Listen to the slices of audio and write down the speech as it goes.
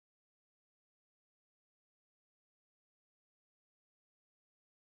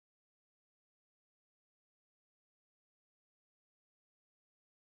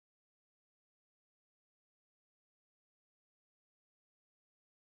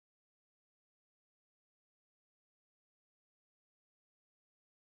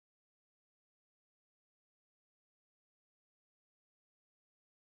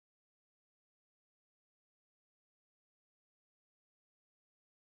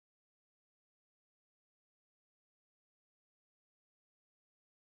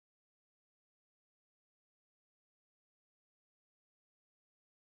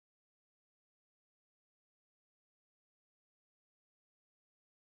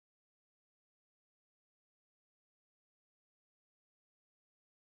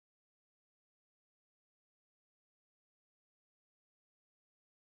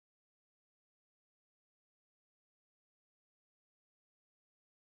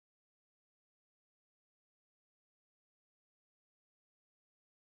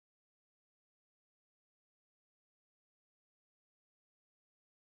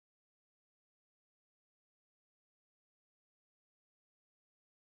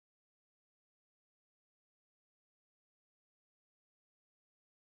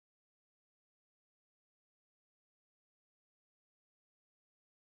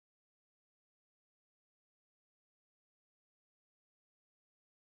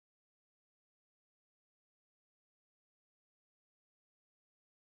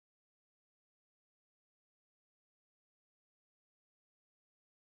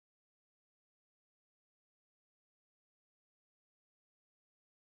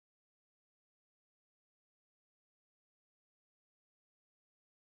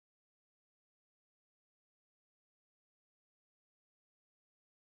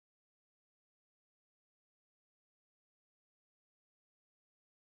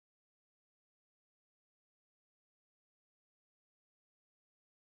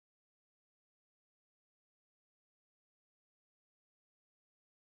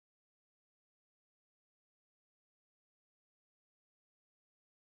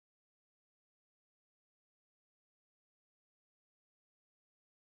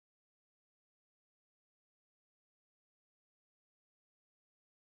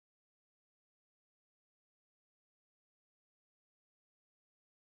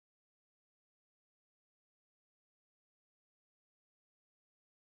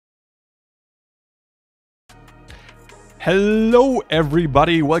Hello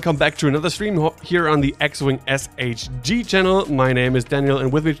everybody, welcome back to another stream here on the X-Wing SHG channel. My name is Daniel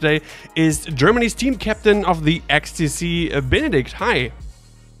and with me today is Germany's team captain of the XTC, Benedict. Hi.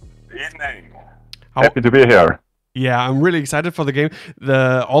 Good evening. Happy to be here. Yeah, I'm really excited for the game.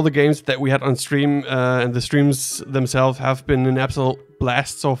 All the games that we had on stream and the streams themselves have been an absolute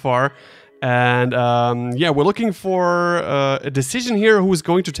blast so far. And yeah, we're looking for a decision here who is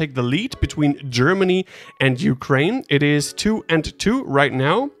going to take the lead between Germany and Ukraine. It is 2-2 right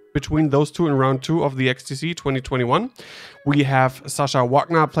now between those two in round 2 of the XTC 2021. We have Sascha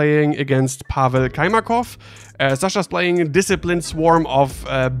Wagner playing against Pavel Kaimakov. Sascha's playing a disciplined swarm of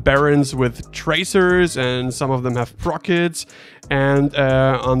barons with tracers, and some of them have prockets. And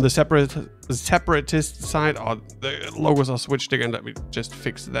on the separatist side, oh, the logos are switched again. Let me just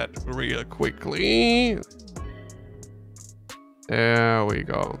fix that real quickly. There we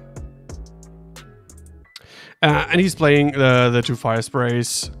go. And he's playing the two fire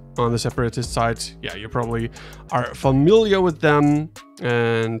sprays on the separatist side. Yeah, you probably are familiar with them.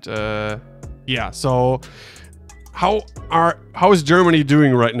 And yeah, so how is Germany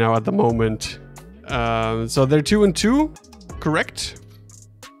doing right now at the moment? So they're 2-2, correct?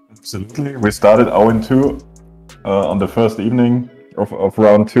 Absolutely. We started 0-2 on the first evening of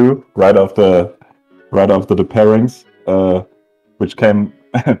round 2, right after the pairings, which came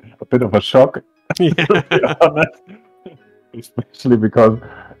a bit of a shock. Yeah. To be honest. Especially because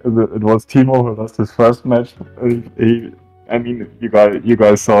it was Timo who lost his first match. I mean, you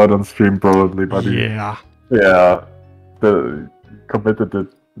guys saw it on stream probably, but yeah, committed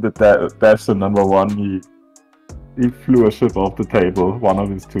the dash to number 1. He flew a ship off the table, one of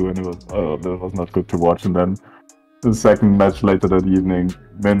his two, and it was that was not good to watch. And then the second match later that evening,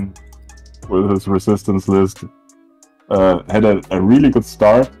 Min with his resistance list had a really good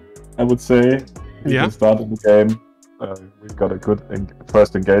start, I would say. Yeah. He started the game. We got a good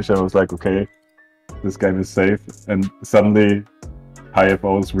first engagement. I was like, okay, this game is safe. And suddenly, high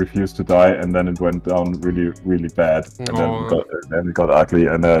FOs refused to die, and then it went down really, really bad. And then it got ugly,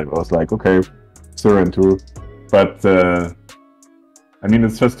 and I was like, okay, 0-2. But I mean,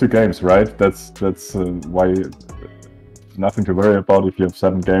 it's just 2 games, right? That's why nothing to worry about if you have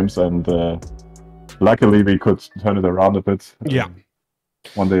 7 games. And luckily, we could turn it around a bit. Yeah.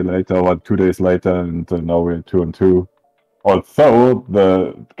 1 day later or 2 days later, and now we're 2-2. Although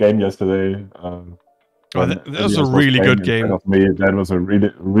the game yesterday, that was a really good game. That was a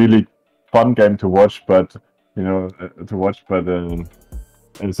really, really fun game to watch. But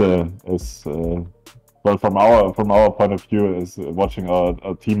well, from our point of view, is watching our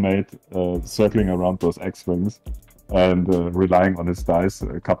teammate circling around those X-Wings and relying on his dice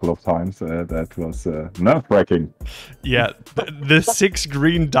a couple of times. That was nerve-wracking. Yeah, the 6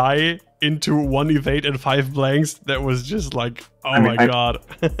 green die into 1 evade and 5 blanks, that was just like, my god.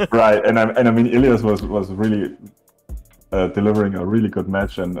 Right, and I mean, Ilias was really delivering a really good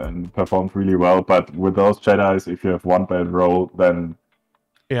match and performed really well. But with those Jedis, if you have 1 bad roll, then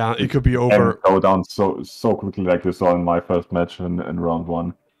yeah, it could be over. Go down so quickly, like you saw in my first match in round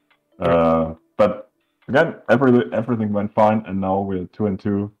 1. But again, everything went fine, and now we're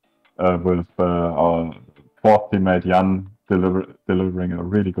 2-2 with our 4th teammate Jan delivering a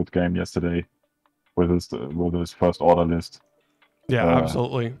really good game yesterday with his first order list. Yeah,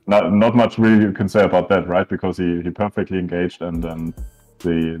 absolutely. Not much really you can say about that, right? Because he perfectly engaged, and then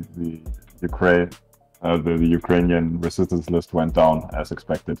the Ukrainian resistance list went down as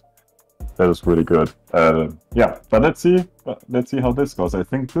expected. That was really good. Yeah, but let's see how this goes. I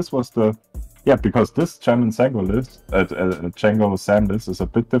think this was because this German Django list, Django Sam list, is a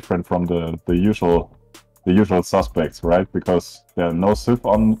bit different from the usual suspects, right? Because there are no Civ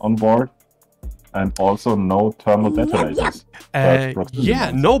on board, and also no thermal detonators.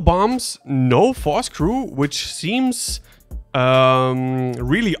 Yeah, no bombs, no force crew, which seems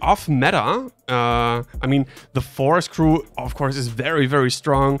really off meta. I mean, the force crew, of course, is very, very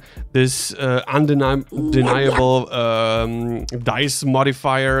strong. This undeniable dice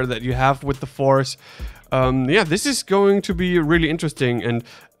modifier that you have with the force. Yeah, this is going to be really interesting. And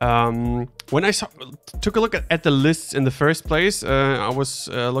when I took a look at the lists in the first place, I was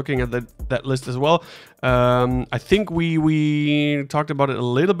looking at that list as well. I think we talked about it a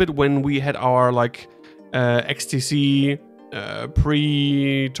little bit when we had our XTC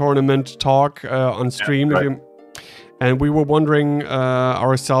pre-tournament talk on stream, yeah, right. And we were wondering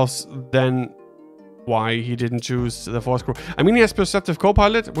ourselves then why he didn't choose the force crew. I mean, he has perceptive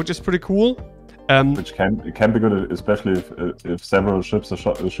co-pilot, which is pretty cool. Which can be good, especially if several ships are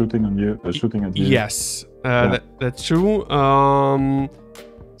shooting at you. Yes, that's true.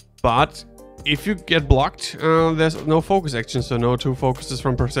 But if you get blocked, there's no focus action, so no 2 focuses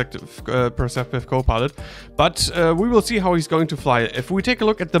from Perceptive Copilot. But we will see how he's going to fly. If we take a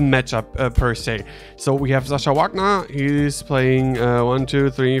look at the matchup per se, so we have Sascha Wagner. He's playing 1, 2,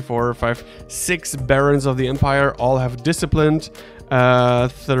 3, 4, 5, 6 Barons of the Empire. All have Disciplined. 4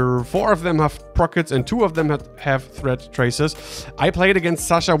 of them have Prockets and 2 of them have Threat Tracers. I played against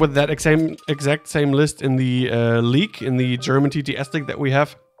Sascha with that exact same list in the league, in the German TTS league that we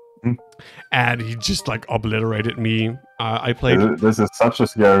have. And he just like obliterated me. I played. This is such a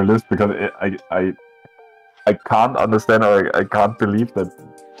scary list because I can't understand, or I can't believe that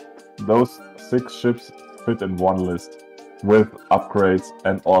those 6 ships fit in one list with upgrades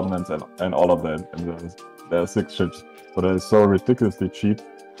and ordnance and all of that. And there are 6 ships, but they're so ridiculously cheap.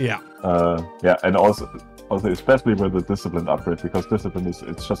 Yeah. Yeah, and also especially with the discipline upgrade, because discipline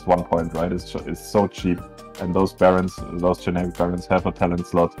it's just 1 point, right? It's so cheap, and those barons, those generic barons, have a talent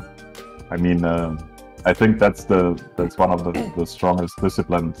slot. I mean, I think that's one of the strongest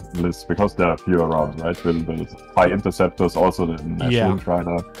disciplined lists, because there are few around, right? The high interceptors, also the National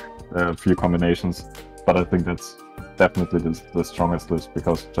Rider, a few combinations, but I think that's definitely the strongest list,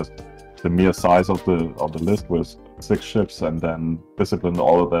 because just the mere size of the list with 6 ships and then discipline,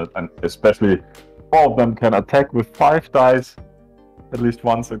 all of that, and especially 4 of them can attack with 5 dice at least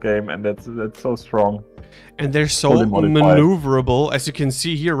once a game, and that's so strong. And they're so maneuverable, as you can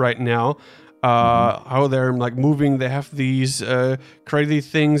see here right now. How they're like moving. They have these crazy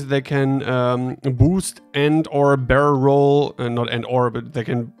things they can boost and or barrel roll, not and or, but they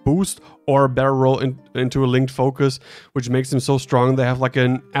can boost or barrel roll into a linked focus, which makes them so strong. They have like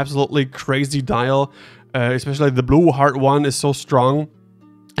an absolutely crazy dial, especially the blue heart one is so strong.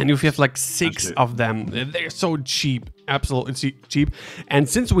 And if you have like 6 of them, they're so cheap, absolutely cheap. And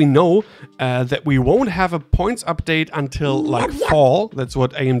since we know that we won't have a points update until like fall, that's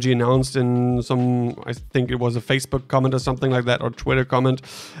what AMG announced in some, I think it was a Facebook comment or something like that, or Twitter comment.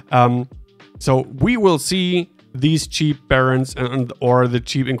 So we will see these cheap Barons or the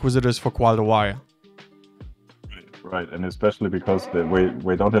cheap Inquisitors for quite a while. Right, and especially because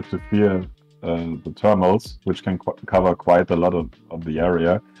we don't have to fear the thermals, which can cover quite a lot of the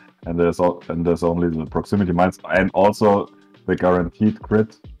area, and there's only the proximity mines, and also the guaranteed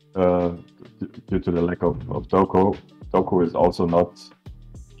crit due to the lack of Doku. Doku is also not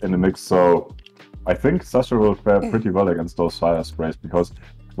in the mix, so I think Sascha will fare pretty well against those fire sprays, because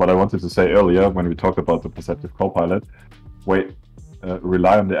what I wanted to say earlier when we talked about the Perceptive Copilot, we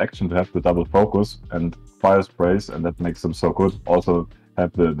rely on the action to have the double focus and fire sprays, and that makes them so good. Also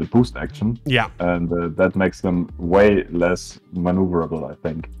have the boost action, and that makes them way less maneuverable, I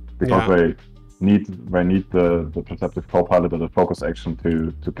think, because they need the Perceptive Copilot or the focus action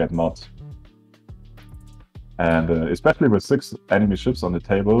to get mods. And especially with 6 enemy ships on the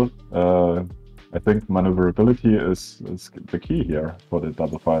table, I think maneuverability is the key here for the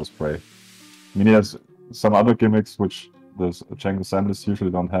double fire spray. I mean, he has some other gimmicks which the Django Sanders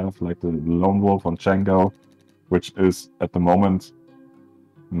usually don't have, like the Lone Wolf on Django, which is at the moment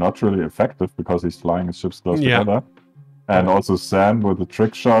not really effective because he's flying his ships close together. And also Sam with the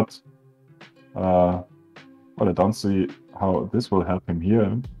trick shot. Well, I don't see how this will help him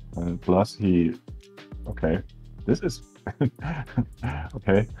here. Plus okay, this is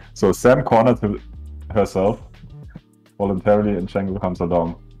okay. So Sam cornered herself voluntarily, and Django comes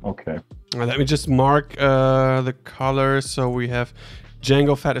along. Okay. Let me just mark the colors. So we have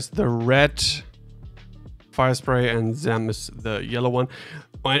Django Fett is the red fire spray, and Zam is the yellow one.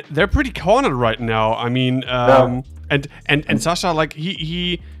 They're pretty cornered right now. I mean, and Sascha, like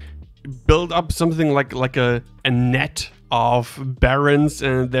he built up something like a net of barons,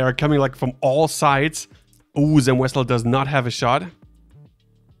 and they're coming like from all sides. Ooh, Zam Wessel does not have a shot.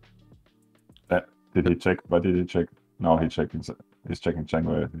 Did he check? What did he check? No, he's checking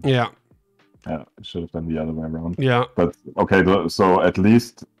Django. Yeah. Yeah, it should have done the other way around. Yeah. But okay, so at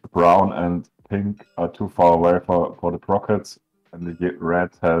least brown and pink are too far away for the Prockets, and the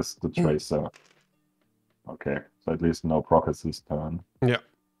red has the Tracer. Okay, so at least no Prockets this turn. Yeah.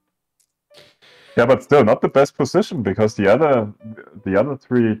 Yeah, but still not the best position, because the other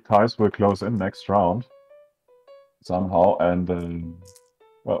 3 ties will close in next round somehow, and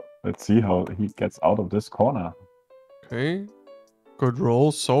well, let's see how he gets out of this corner. Okay, good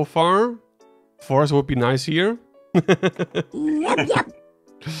roll so far. Force would be nice here. Yep.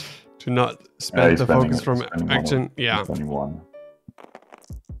 To not spend the focus from action. Yeah. 21.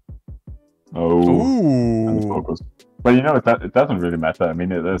 Oh. Ooh. Focus. But you know, it doesn't really matter. I mean,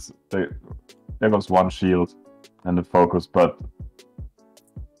 there goes 1 shield and the focus, but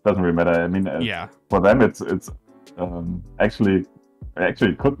it doesn't really matter. I mean, for them, it's actually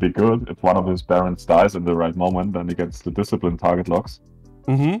Actually, it could be good if one of his barons dies in the right moment, then he gets the discipline target locks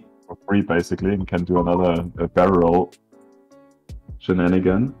for free, basically, and can do another barrel roll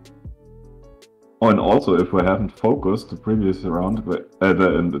shenanigan. Oh, and also, if we haven't focused the previous round,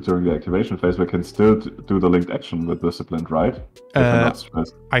 during the activation phase, we can still do the linked action with disciplined, right? If we're not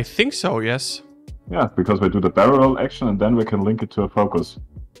stressed. I think so, yes. Yeah, because we do the barrel roll action, and then we can link it to a focus.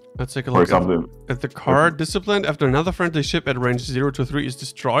 Let's take a For look example, at the card. Disciplined after another friendly ship at range 0 to 3 is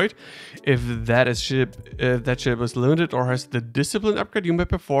destroyed. If that ship is limited or has the discipline upgrade, you may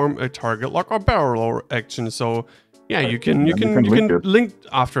perform a target lock or barrel roll action. So yeah, you can link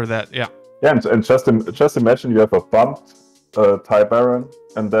after that. Yeah. Yeah, and just imagine you have a bumped TIE Baron,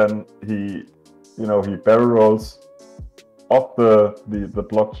 and then he barrel rolls off the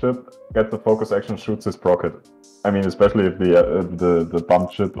blocked ship, gets the focus action, shoots his sprocket. I mean, especially if the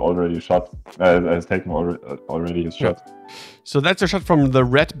bumped ship already shot has taken already his shot. So that's a shot from the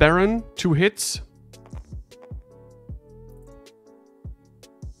red Baron. 2 hits.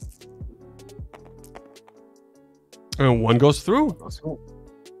 And 1 goes through.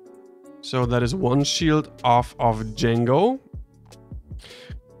 So that is 1 shield off of Django.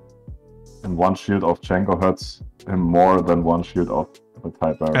 And 1 shield off Django hurts him more than 1 shield off the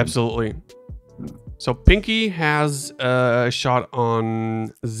TIE Baron. Absolutely. So Pinky has a shot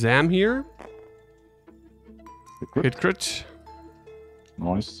on Zam here. Hit crit.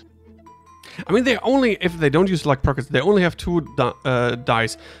 Nice. I mean, if they don't use like pockets, they only have 2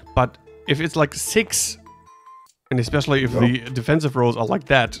 dice. But if it's like 6, and especially if the defensive rolls are like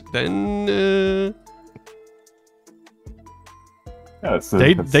that, then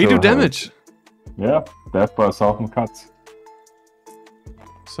they do damage. Yeah, death by 1,000 cuts.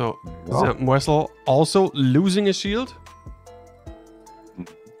 So Zam Wessel also losing a shield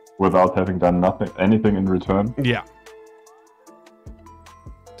without having done anything in return. Yeah.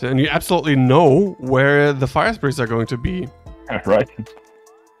 So, and you absolutely know where the fire sprays are going to be. Right.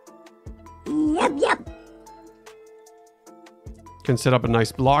 Yep. Can set up a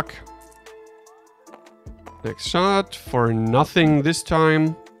nice block. Next shot for nothing this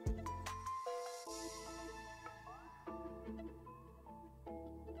time.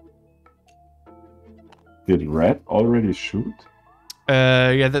 Did Red already shoot?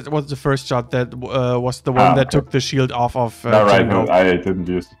 Yeah, that was the first shot. That was the one that took the shield off of right, no, I didn't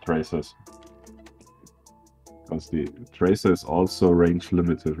use the tracers. Because the tracer is also range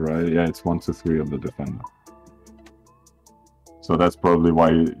limited, right? Yeah, it's 1 to 3 on the defender. So that's probably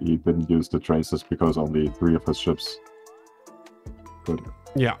why he didn't use the tracers, because only 3 of his ships could.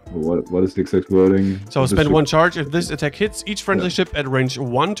 Yeah. What is the exact wording? So spend 1 charge. If this attack hits, each friendly ship at range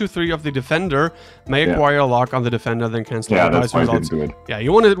 1 to 3 of the defender may acquire a lock on the defender, then cancel the dice results. Yeah,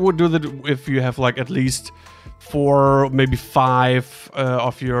 you want to do that if you have like at least 4, maybe 5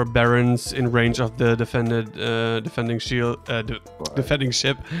 of your barons in range of the defending shield, defending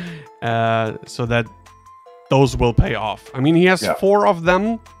ship, so that those will pay off. I mean, he has 4 of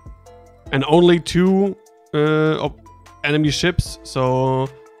them and only 2 enemy ships, so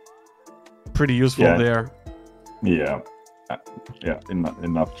pretty useful there. Yeah,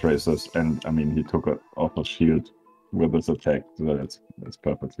 enough tracers, and I mean he took off a shield with his attack, so that's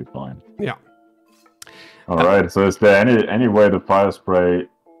perfectly fine. Yeah. All right. So is there any way the fire sprays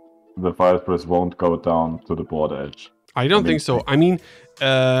won't go down to the board edge? I don't think so. I mean,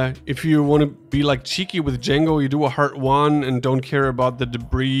 if you want to be like cheeky with Django, you do a hard 1 and don't care about the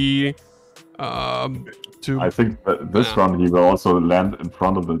debris. I think that this round he will also land in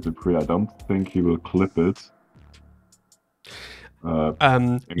front of the debris. I don't think he will clip it.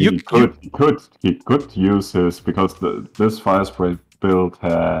 He could use his, because this fire spray build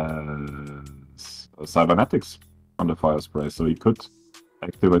has cybernetics on the fire spray, so he could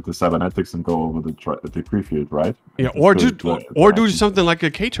activate the cybernetics and go over the debris field, right? Yeah, or do something like a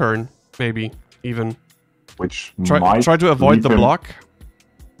K-turn, maybe even. Which try to avoid the block.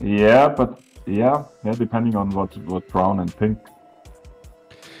 Yeah, but depending on what brown and pink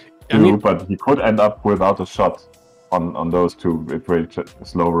do, but he could end up without a shot on those 2 if we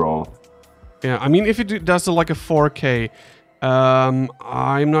slow roll. Yeah, I mean, if it does like a 4K,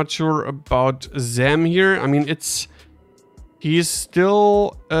 I'm not sure about Zam here. I mean, he's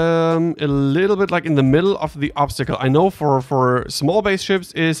still a little bit like in the middle of the obstacle. I know for small base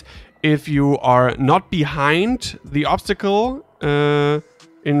ships is if you are not behind the obstacle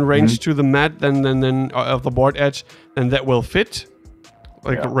in range to the mat, then of the board edge, then that will fit.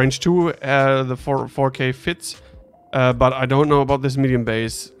 Like range 2, the 4K fits. But I don't know about this medium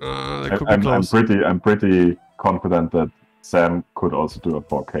base. That could be close. I'm pretty confident that Sam could also do a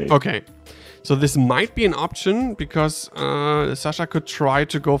 4K. Okay. So this might be an option because Sascha could try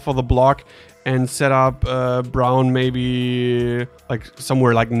to go for the block and set up Brown maybe like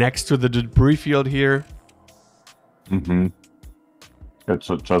somewhere like next to the debris field here. Mm-hmm. It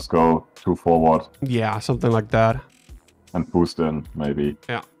should just go 2 forward. Yeah, something like that. And boost in, maybe.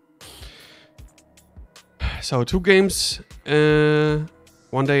 Yeah. So 2 games,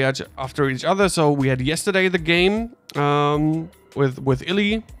 one day after each other. So we had yesterday the game with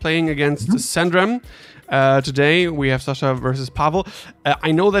Illy playing against Sandrem. Today we have Sascha versus Pavel.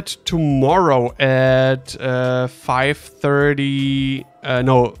 I know that tomorrow at 5:30.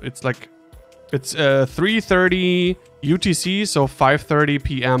 No, it's 3:30 UTC, so 5:30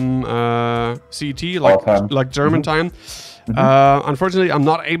 p.m. CT, like German time. Unfortunately, I'm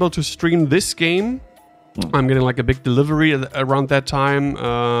not able to stream this game. I'm getting like a big delivery around that time,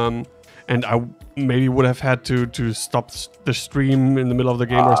 and I maybe would have had to stop the stream in the middle of the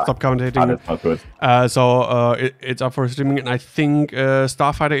game or stop commentating. That's not good. So it's up for streaming, and I think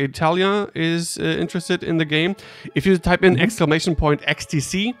Starfighter Italia is interested in the game. If you type in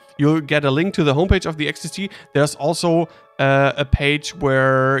 !XTC, you'll get a link to the homepage of the XTC. There's also a page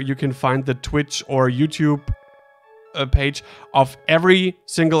where you can find the Twitch or YouTube page of every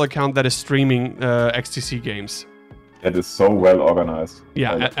single account that is streaming XTC games. It is so well organized.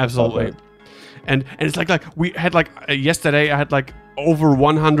 Yeah, absolutely. And it's like we had like yesterday I had like over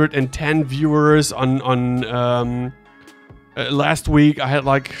 110 viewers on last week I had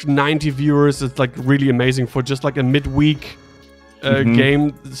like 90 viewers. It's like really amazing for just like a midweek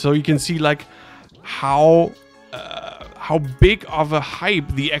game. So you can see like how big of a hype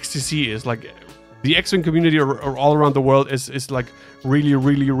the XTC is. Like the X-Wing community all around the world is like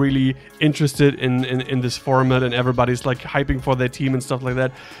really interested in this format, and everybody's like hyping for their team and stuff like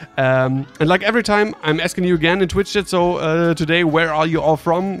that. And like every time I'm asking you again in Twitch chat, so today, where are you all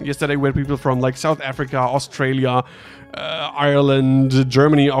from? Yesterday we had people from like South Africa, Australia, Ireland,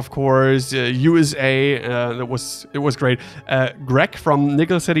 Germany, of course, USA. It was great. Greg from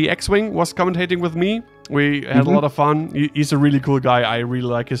Nickel City X-Wing was commentating with me. We had a lot of fun. He's a really cool guy. I really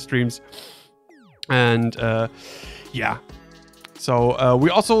like his streams. And yeah, so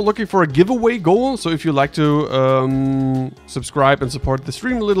we're also looking for a giveaway goal. So if you'd like to subscribe and support the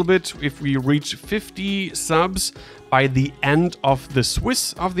stream a little bit, if we reach 50 subs by the end of the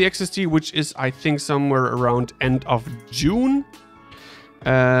Swiss of the XST, which is I think somewhere around end of June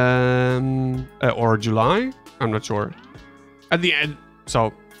or July, I'm not sure. At the end,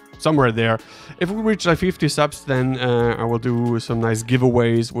 so somewhere there. If we reach like 50 subs, then I will do some nice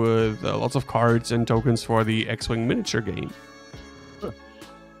giveaways with lots of cards and tokens for the X-Wing miniature game.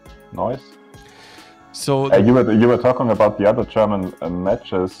 Nice. So you were talking about the other German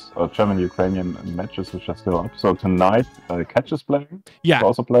matches, or German-Ukrainian matches, which are still on. So tonight, Catch is playing. Yeah. He's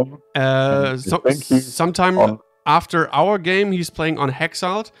also playing. Sometime after our game, he's playing on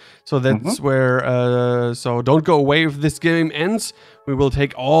Hexalt. So that's where. So don't go away if this game ends. We will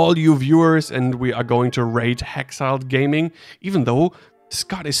take all you viewers and we are going to raid Hexalt Gaming. Even though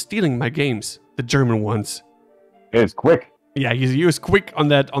Scott is stealing my games, the German ones. It's quick. Yeah, he was quick on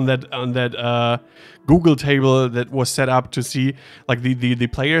that Google table that was set up to see like the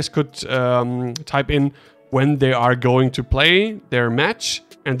players could type in when they are going to play their match,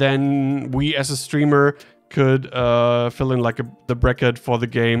 and then we as a streamer could fill in like the bracket for the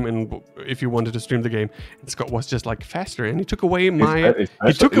game, and if you wanted to stream the game. And Scott was just like faster, and he took away my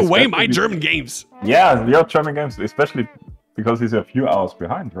my German games. Yeah, your German games, especially because he's a few hours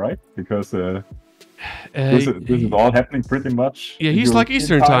behind, right? Because this is all happening pretty much. Yeah, he's like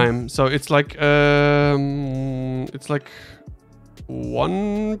Eastern time, so it's like 1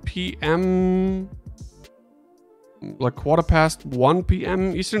 p.m. like 1:15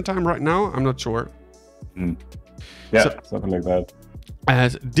 p.m. Eastern time right now. I'm not sure. Yeah, so, something like that.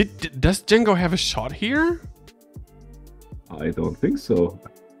 Does Django have a shot here? I don't think so.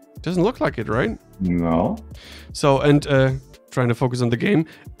 Doesn't look like it, right? No. So, and trying to focus on the game.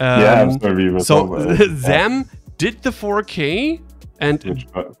 So Zam did the 4K, and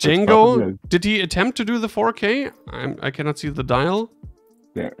Django, did he attempt to do the 4K? I cannot see the dial.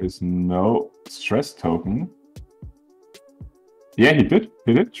 There is no stress token. Yeah, he did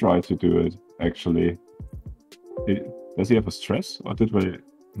try to do it, actually. Does he have a stress, or did we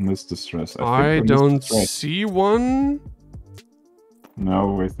miss the stress? I don't see one.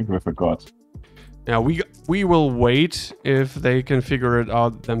 No, I think we forgot. Yeah, we will wait if they can figure it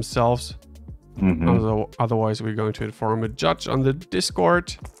out themselves. Otherwise, we're going to inform a judge on the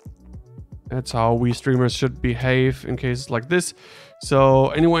Discord. That's how we streamers should behave in cases like this. So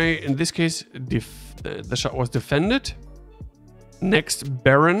anyway, in this case, the shot was defended. Next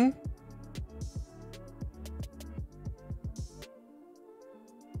Baron.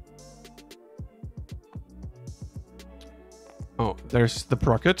 Oh, there's the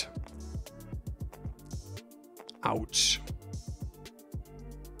Procket. Ouch.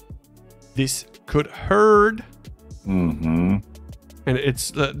 This could hurt. Mm-hmm. And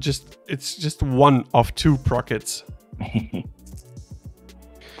it's just one of two Prockets.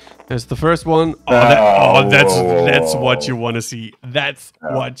 There's the first one. That's what you want to see. That's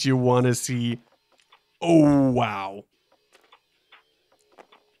what you want to see. Oh wow.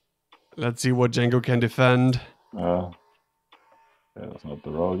 Let's see what Django can defend. That's not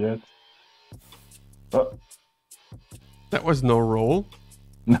the roll yet. Oh. That was no roll.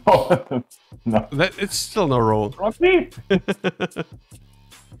 No. No. It's still no roll. Rocky!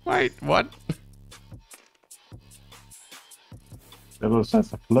 Wait, what? It was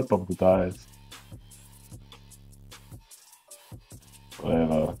just a flip of the dice.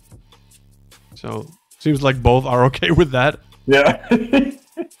 Whatever. So, seems like both are okay with that. Yeah.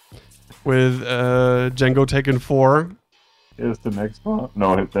 With Django taking 4. Here's the next one.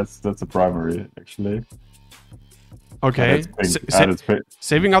 No, that's a primary, actually. Okay.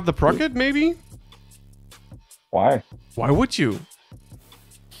 Saving out the Procket, maybe? Why? Why would you?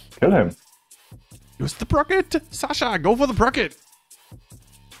 Kill him. Use the Procket! Sascha, go for the Procket!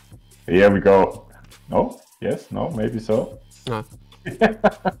 Here we go. No? Yes? No? Maybe so?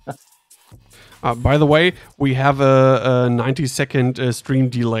 By the way, we have a 90-second stream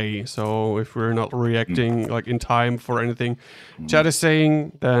delay, so if we're not reacting like in time for anything chat is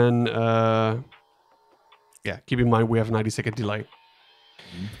saying, then yeah, keep in mind we have a 90-second delay.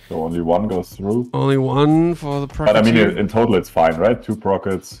 So only one goes through. Only one for the Procket. But I mean, in total it's fine, right? 2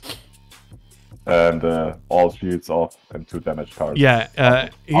 Prockets and all shields off and 2 damage cards. Yeah,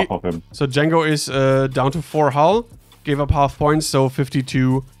 off of him. So Django is down to 4 hull, gave up half points, so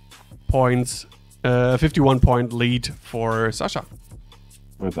 52 points, 51 point lead for Sascha.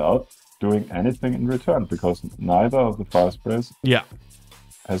 Without doing anything in return, because neither of the fire sprays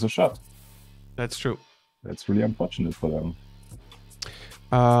has a shot. That's true. That's really unfortunate for them.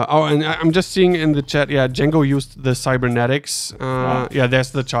 And I'm just seeing in the chat, Django used the cybernetics. Yeah, there's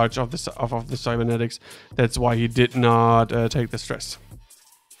the charge of the cybernetics. That's why he did not take the stress.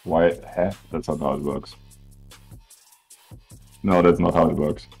 Why? That's not how it works. No, that's not how it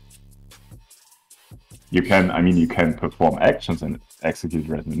works. You can perform actions and execute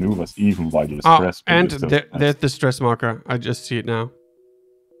red maneuvers even while you're stressed. And there's the stress marker. I just see it now.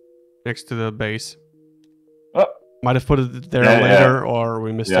 Next to the base. Might have put it there later, or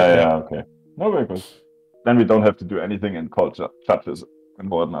we missed it. Yeah, okay. No, very good. Then we don't have to do anything and call judges and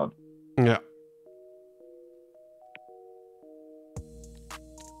whatnot. Yeah.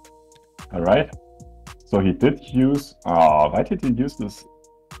 Alright. So he did use... why did he use this?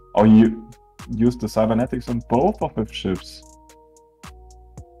 Oh, he used the cybernetics on both of his ships.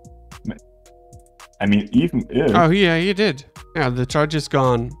 I mean, even if... Oh, yeah, he did. Yeah, the charge is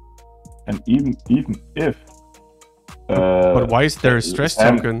gone. And even if... but why is there a stress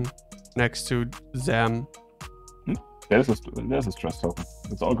token next to Zam? There's a stress token.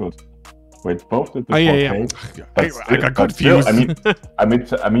 It's all good. Wait, both did the 4K? Yeah. I got confused. Still, I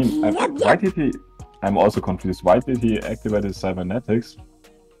mean, why did he? I'm also confused. Why did he activate his cybernetics?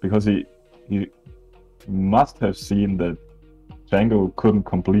 Because he must have seen that Django couldn't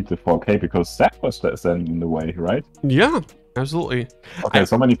complete the 4K because Zach was standing in the way, right? Yeah. Absolutely. Okay,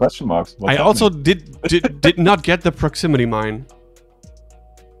 so many question marks. I also did not get the proximity mine.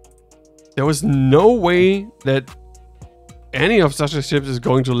 There was no way that any of Sascha's ships is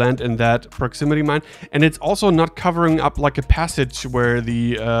going to land in that proximity mine, and it's also not covering up like a passage where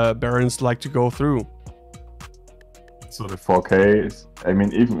the barons like to go through. So the 4K is, I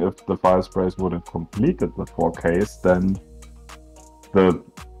mean, even if the fire sprays would have completed the 4Ks, then the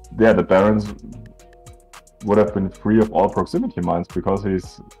barons would have been free of all proximity mines because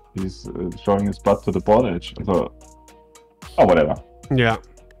he's showing his butt to the board edge. So, whatever. Yeah.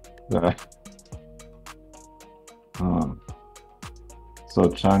 So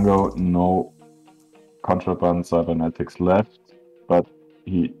Django, no contraband cybernetics left, but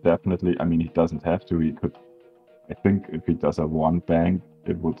he definitely, I mean, he doesn't have to. He could, I think, if he does a 1 bang,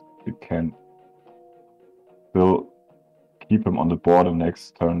 it can still keep him on the board. And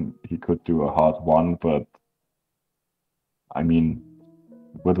next turn he could do a hard 1, but I mean,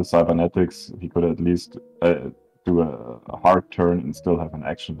 with the cybernetics, he could at least do a hard turn and still have an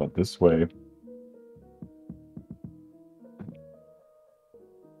action, but this way...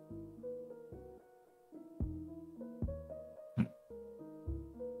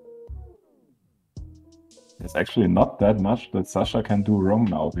 Yes, actually not that much that Sascha can do wrong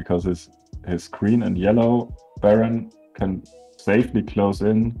now, because his green and yellow Baron can safely close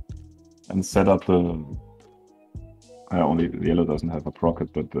in and set up the... only the yellow doesn't have a procket,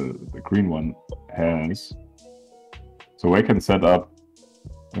 but the green one has. So we can set up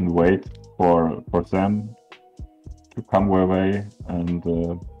and wait for them to come our way, and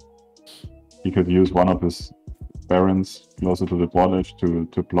he could use one of his Barons closer to the ball edge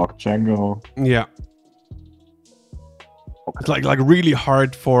to block Django. Yeah. It's like really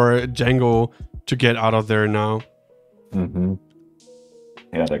hard for Django to get out of there now. Mm-hmm.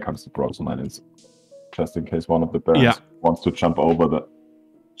 Yeah, there comes the Bronze Knight, just in case one of the Barons wants to jump over the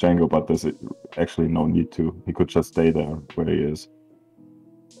Django, but there's actually no need to. He could just stay there where he is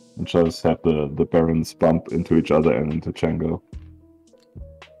and just have the Barons bump into each other and into Django.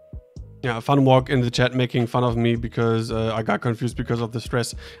 Yeah, Funwalk in the chat making fun of me because I got confused because of the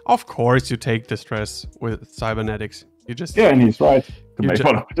stress. Of course you take the stress with cybernetics. You just... Yeah, and he's right. To make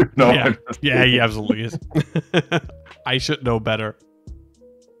fun of you. No, yeah, he absolutely is. I should know better.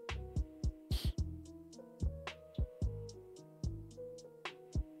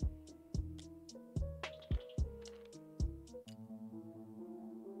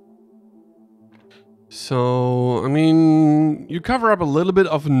 So, I mean, you cover up a little bit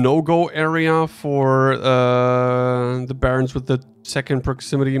of no-go area for the Barons with the second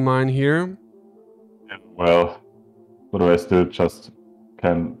proximity mine here. Well, but I still just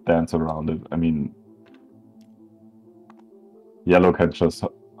can dance around it. I mean, yellow can just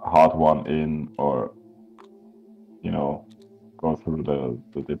hard one in, or, you know, go through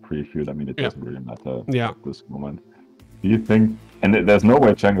the debris field. I mean, it doesn't really matter at this moment. Do you think... And there's no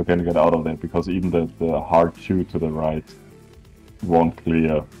way Django can get out of that, because even the hard 2 to the right won't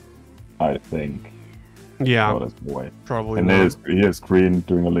clear, I think. Yeah, so there's no way. Probably and not. Here's green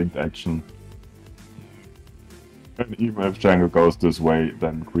doing a linked action. And even if Django goes this way,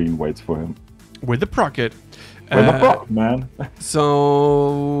 then green waits for him. With the procket. With the procket, man.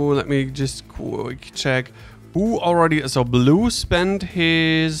 So, let me just quick check. Who already... So, blue spent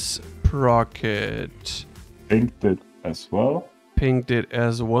his procket. Pink did as well. Pink did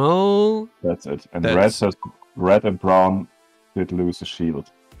as well. That's it. And red and brown did lose a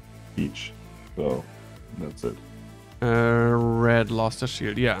shield each. So that's it. Red lost a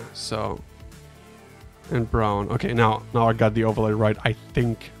shield, yeah. So, and brown. Okay, now I got the overlay right, I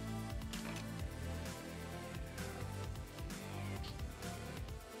think.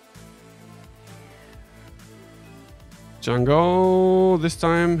 Django this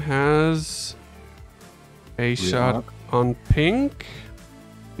time has a shot on pink.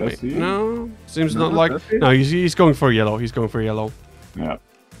 Wait, no, seems not like. No, he's going for yellow. He's going for yellow. Yeah.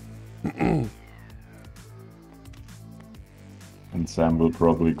 And Sam will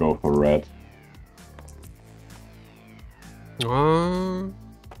probably go for red.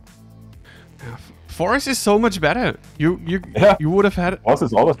 Forest is so much better. You would have had. Forest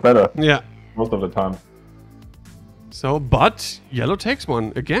is always better. Yeah. Most of the time. So, but yellow takes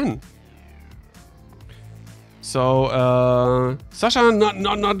one again. So Sascha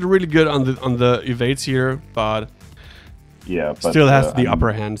not really good on the evades here, but yeah, but still has the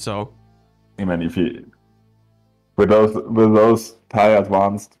upper hand. So I mean, if you with those tie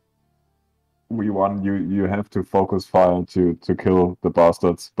advanced, we won. You have to focus fire to kill the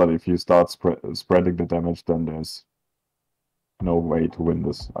bastards. But if you start spreading the damage, then there's no way to win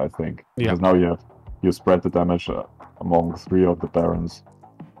this. I think because now you spread the damage among 3 of the Barons.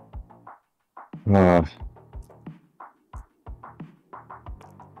 And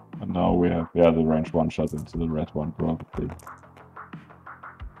now we have, the range 1 shot into the red one, probably.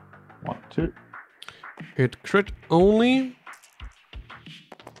 1, 2. Hit crit only.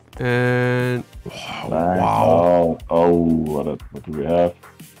 And... wow. Oh, what do we have?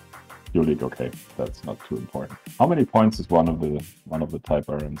 League, okay. That's not too important. How many points is one of the type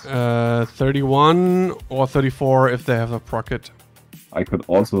Barons? 31 or 34 if they have a procket. I could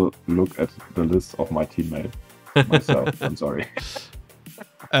also look at the list of my teammate myself. I'm sorry.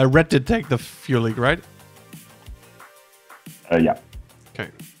 Red did take the Fuel League, right? Yeah.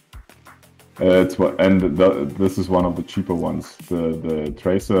 Okay. This is one of the cheaper ones. The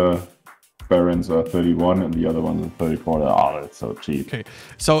Tracer Barons are 31 and the other ones are 34. Oh, that's so cheap. Okay.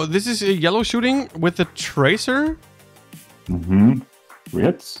 So this is a yellow shooting with the Tracer? Mm-hmm.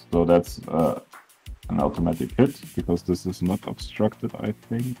 Hits. So that's an automatic hit because this is not obstructed, I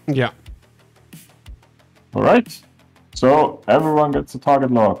think. Yeah. All right. So everyone gets a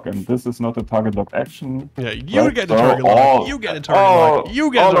target lock, and this is not a target lock action. Yeah, you get a target lock. You get a target lock. You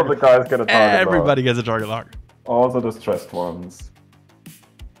get all of the guys get a target lock. Everybody gets a target lock. Also the stressed ones.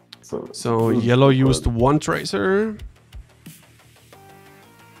 So yellow used one tracer.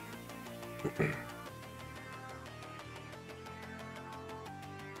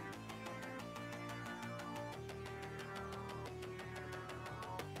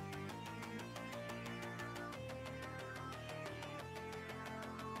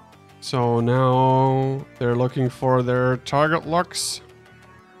 So now they're looking for their target locks.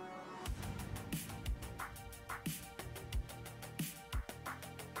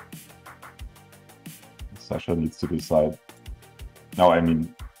 Sascha needs to decide. No, I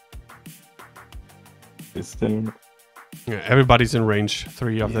mean, is still. Yeah, everybody's in range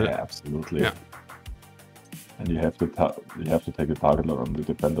 3 of the. Yeah, absolutely. Yeah. And you have to take a target lock on the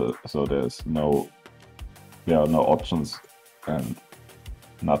defender, so there's no options and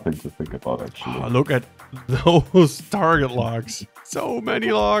nothing to think about actually. Oh, look at those target locks. So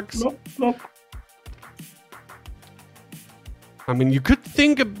many locks. Nope. I mean, you could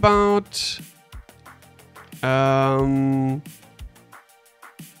think about. Oh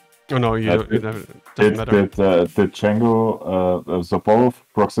no, you don't. It doesn't matter. Did Django? So both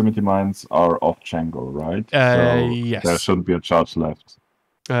proximity mines are off Django, right? So Yes. there shouldn't be a charge left.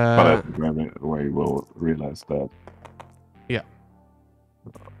 But I think we will realize that. Yeah.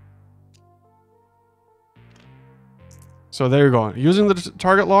 So there you go. Using the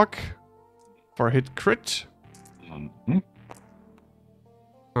target lock for hit crit. Mm-hmm.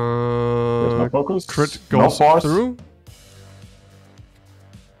 There's no focus. Crit No goes force. through.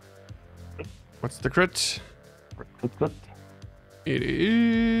 What's the crit? It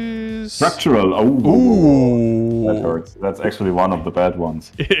is Structural. Oh, ooh. that hurts. That's actually one of the bad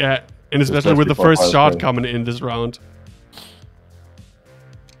ones. Yeah, and especially Just with the before first shot play. coming in this round.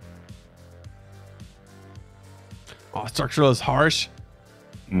 Oh, structural is harsh.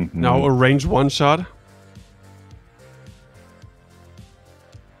 Mm-hmm. Now a range 1 shot.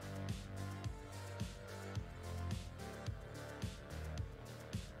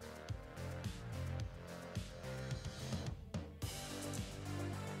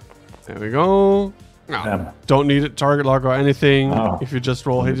 There we go. No, Damn. don't need a target lock or anything. No. If you just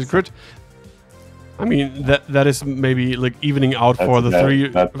roll hit crit. I mean that is maybe like evening out for the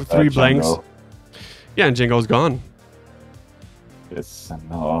That's three blanks. Django. Yeah, and Django's gone. Yes, and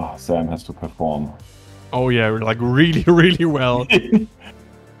now Sam has to perform. Oh yeah, like really, really well.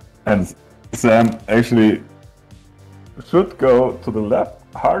 And Sam actually should go to the left,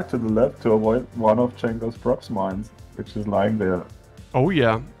 hard to the left, to avoid one of Django's prox mines, which is lying there. Oh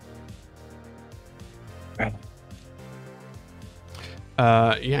yeah.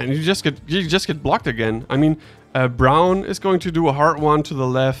 Yeah, and you just get blocked again. I mean, Brown is going to do a hard one to the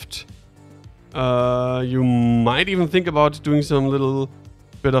left. You might even think about doing some little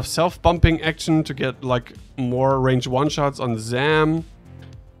bit of self-bumping action to get like more range 1 shots on Zam.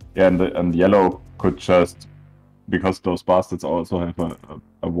 Yeah, and yellow could just, because those bastards also have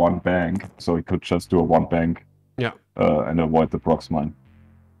a 1 bank, so he could just do a 1 bank. Yeah. And avoid the prox mine.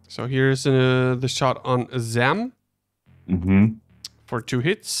 So here's the shot on Zam Mm-hmm. for 2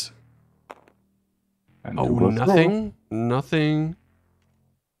 hits. And Oh, it goes nothing. Nothing.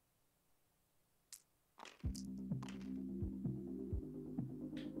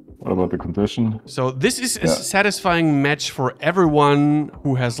 What about the condition? So this is a satisfying match for everyone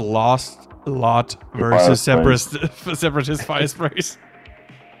who has lost a lot versus Separatist fire sprays.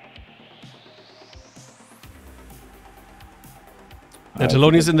 And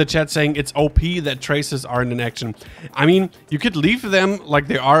Taloni's in the chat saying it's OP that traces aren't in action. I mean, you could leave them like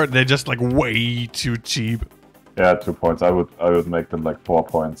they are. They're just like way too cheap. Yeah, 2 points. I would make them like 4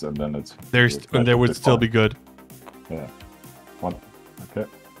 points, and then They would still be good. Yeah. 1. Okay.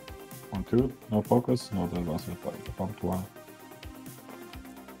 1, 2. No focus. No, that was a 1.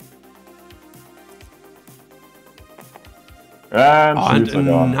 And shields are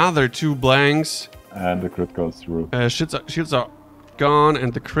gone. Another 2 blanks. And the crit goes through. Shields are gone,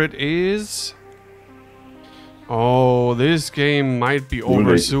 and the crit is. Oh, this game might be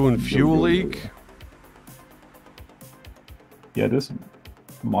over soon. Fuel leak. Yeah, this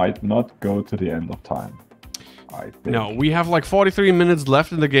might not go to the end of time. I think. No, we have like 43 minutes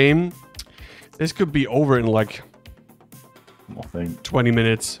left in the game. This could be over in like Nothing. 20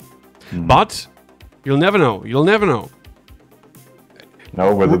 minutes. But you'll never know. You'll never know.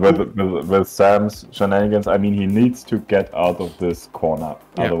 No, with Sam's shenanigans, I mean, he needs to get out of this corner.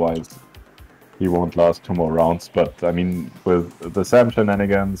 Yeah. Otherwise, he won't last 2 more rounds. But, I mean, with the Sam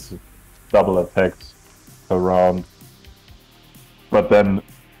shenanigans, double attacks per round. But then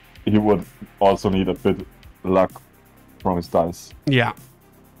he would also need a bit luck from his dice. Yeah.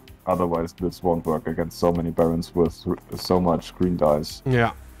 Otherwise, this won't work against so many barons with so much green dice.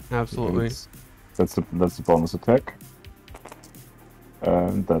 Yeah. Absolutely. That's the bonus attack.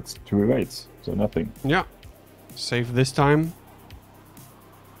 And that's 2 evades, so nothing. Yeah. Safe this time.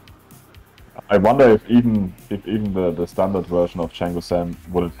 I wonder if even the standard version of Django Sam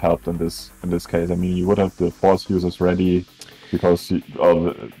would have helped in this case. I mean, you would have the force users ready because due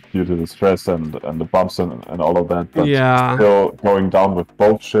to the stress and the bumps and all of that. But Yeah. still going down with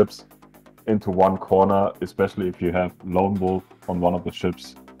both ships into one corner, especially if you have Lone Wolf on one of the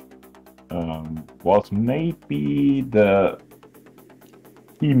ships, was maybe the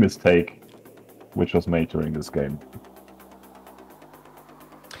key mistake which was made during this game.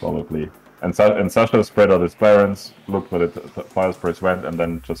 Probably. And Sascha spread out his barons, looked where the fire sprays went, and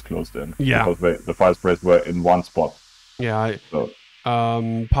then just closed in. Yeah. Because the fire sprays were in one spot. Yeah. So.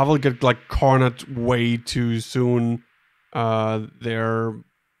 Pavel got like cornered way too soon. There.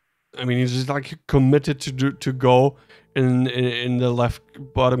 I mean, he's just like committed to go in the left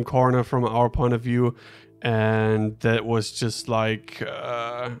bottom corner from our point of view, and that was just like,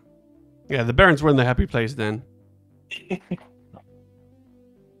 yeah, the barons were in the happy place then.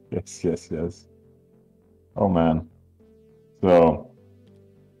 Yes. Oh man. So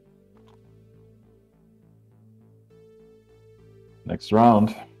next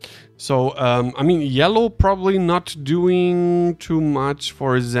round. So I mean, yellow probably not doing too much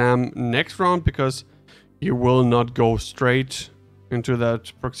for Zam next round because you will not go straight into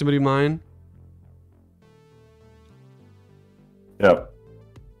that proximity mine. Yeah.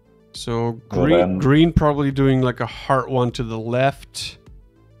 So green probably doing like a hard one to the left.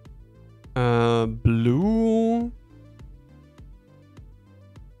 Blue.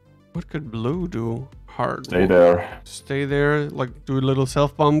 What could blue do? Hard. Stay there. Stay there. Like do a little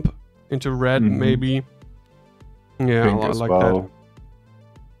self bump into red, maybe. Yeah, Pink I as like well.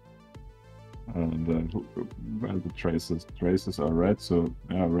 And the traces are red, so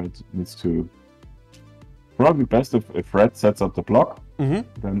yeah, red needs to. Probably best if red sets up the block,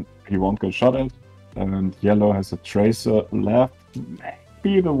 then he won't get shot at. And yellow has a tracer left.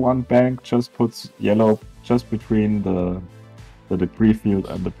 Maybe the one bank just puts yellow just between the debris field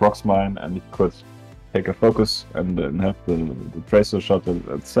and the prox mine, and he could take a focus and then have the tracer shot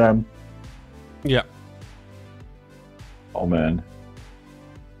at Sam. Yeah. Oh man.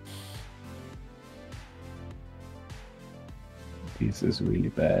 This is really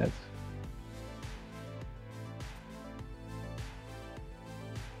bad.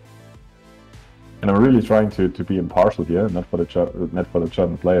 And I'm really trying to be impartial here, not for the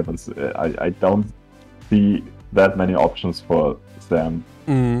German player, but I don't see that many options for Sam.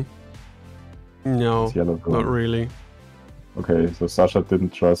 No, Not really. Okay, so Sascha didn't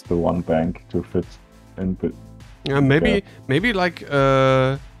trust the one bank to fit in. But yeah, maybe like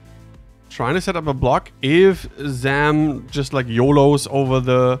trying to set up a block if Zam just like YOLOs over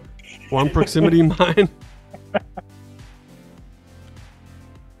the one proximity mine.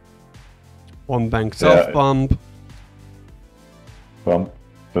 One bank self bump. Bump,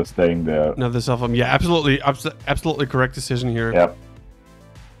 just staying there. Another self bump. Yeah, absolutely correct decision here. Yep.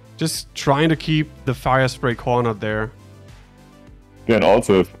 Just trying to keep the fire spray cornered there. Yeah, and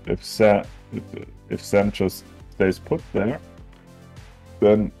also if Sam just stays put there,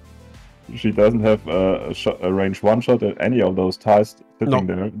 then she doesn't have a range one shot at any of those ties sitting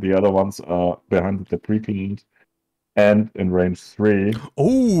there. The other ones are behind the debris field and in range 3.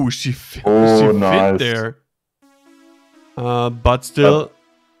 Oh, she fit nice. there. But still,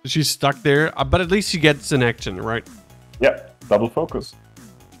 she's stuck there. But at least she gets an action, right? Yeah, double focus.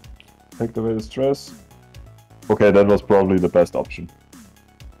 Take away the stress. Okay, that was probably the best option.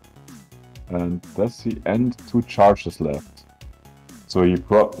 And that's the end. 2 charges left. So he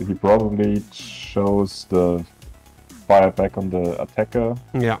probably chose the fire back on the attacker.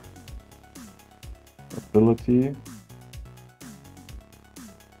 Yeah. Ability.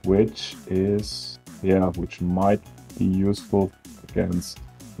 Which might be useful against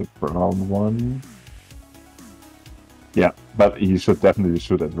the brown one. Yeah, but he should definitely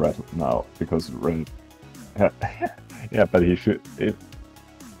shoot at red now because red. Yeah, but he should.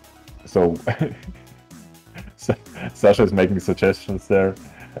 So Sascha is making suggestions there.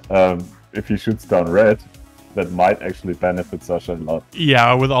 If he shoots down red, that might actually benefit Sascha a lot.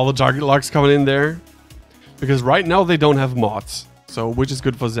 Yeah, with all the target locks coming in there, because right now they don't have mods, so which is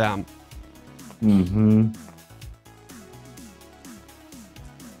good for Zam.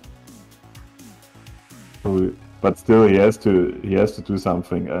 But still, he has to do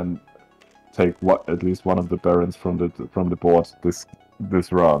something and take at least one of the barons from the board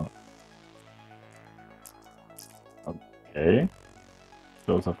this round. Okay,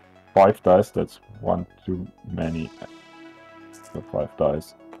 those are 5 dice. That's one too many. So 5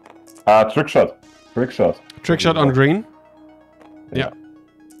 dice. Trick shot. Trick shot. Trick shot on green. Yeah.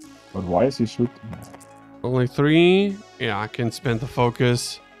 But why is he shooting? Only 3. Yeah, I can spend the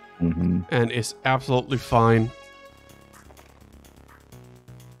focus. Mm-hmm. And is absolutely fine.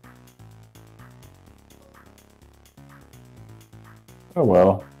 Oh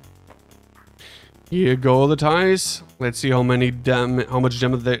well. Here go the ties. Let's see how much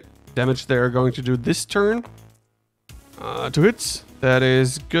damage they are going to do this turn. 2 hits. That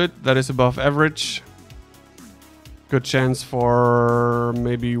is good. That is above average. Good chance for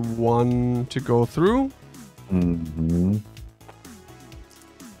maybe 1 to go through. Mm-hmm.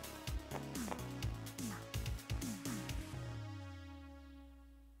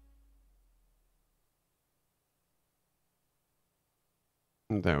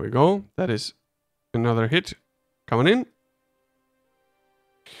 There we go. That is another hit coming in.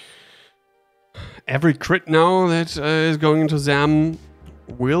 Every crit now that is going into Zam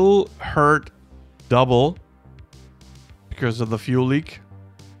will hurt double because of the fuel leak.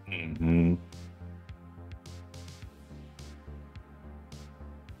 Mm-hmm.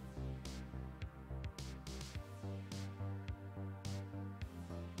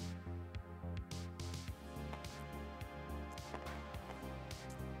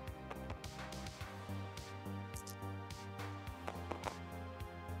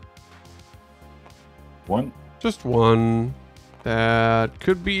 One. Just 1. That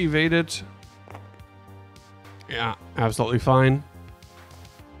could be evaded. Yeah, absolutely fine.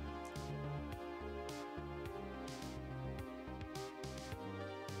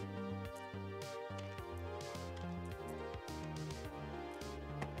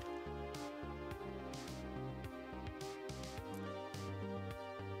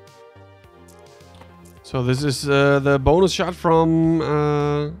 So this is the bonus shot from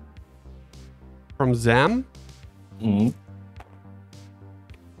Zam. Mm-hmm.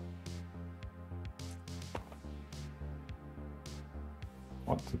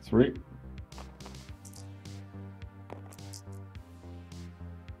 One, two, three.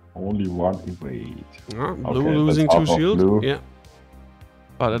 Only 1 evade. Blue Okay, losing that's 2 half of shield. blue. Yeah.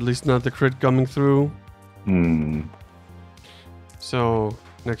 But at least not the crit coming through. Hmm. So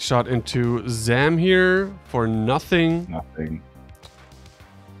next shot into Zam here for nothing. Nothing.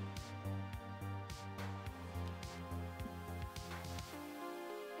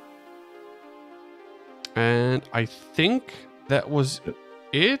 And I think that was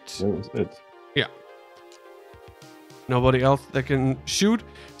it. That was it. Yeah. Nobody else that can shoot.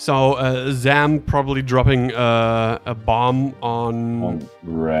 So Zam probably dropping a bomb on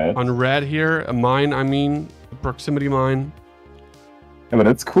red. On red here. A mine, I mean. A proximity mine. Yeah, but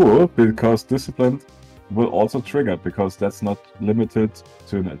that's cool because disciplined will also trigger because that's not limited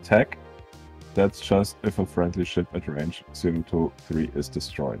to an attack. That's just if a friendly ship at range 0 to 3 is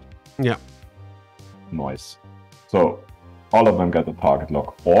destroyed. Yeah. Nice. So all of them get a target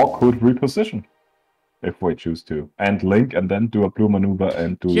lock or could reposition if we choose to. And link and then do a blue maneuver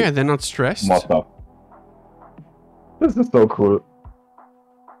and do they're not stressed. more stuff. This is so cool.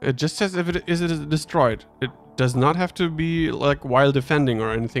 It just says if it is destroyed. It does not have to be like while defending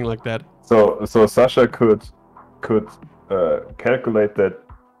or anything like that. So Sascha could calculate that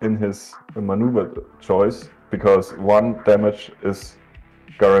in his maneuver choice because 1 damage is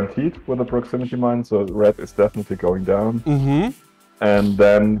guaranteed with a proximity mine, so red is definitely going down. Mm-hmm. And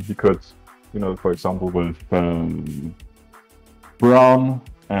then he could, for example, with brown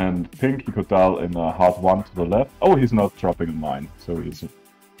and pink, he could dial in a hard 1 to the left. Oh, he's not dropping a mine, so he's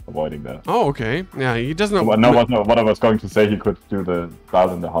avoiding that. Oh, okay. Yeah, he doesn't know. What I was going to say, he could do the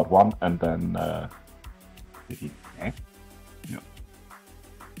dial in the hard 1 and then did he? Yeah.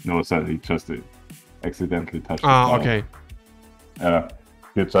 No, sorry, he just accidentally touched. Okay.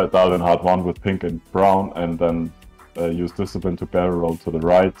 He dial in hard 1 with pink and brown, and then use discipline to barrel roll to the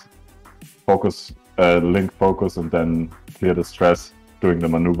right, focus, link focus, and then clear the stress doing the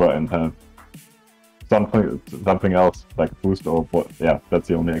maneuver and have something else like boost or what. Yeah, that's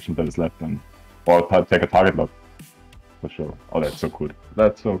the only action that is left, then or take a target lock for sure. Oh, that's so good.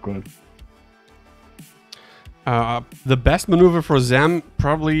 That's so good. The best maneuver for Zam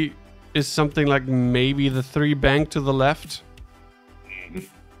probably is something like maybe the 3 bank to the left.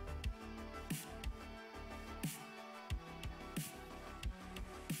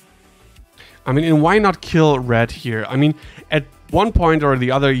 I mean, and why not kill red here? I mean, at one point or the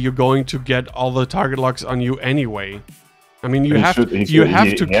other, you're going to get all the target locks on you anyway. I mean, you have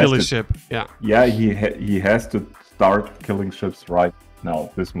to kill a ship. Yeah. Yeah, he has to start killing ships right now,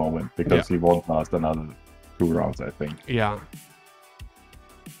 this moment, because he won't last another 2 rounds, I think. Yeah.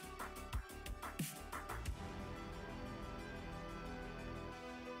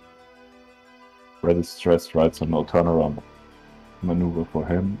 red is stressed, right? So no turnaround maneuver for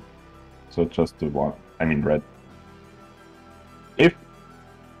him. So just the one. I mean, red. If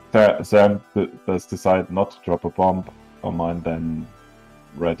Sam does decide not to drop a bomb on mine, then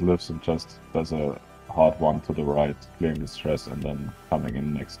red lives and just does a hard one to the right, clearing the stress, and then coming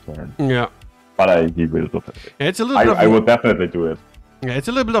in next turn. Yeah. But he will do it. Yeah, it's a little bit I would definitely do it. Yeah, it's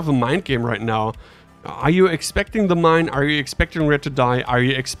a little bit of a mind game right now. Are you expecting the mine? Are you expecting red to die? Are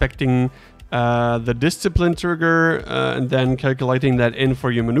you expecting the discipline trigger and then calculating that in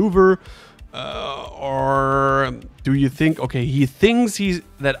for your maneuver? Or do you think, okay, he thinks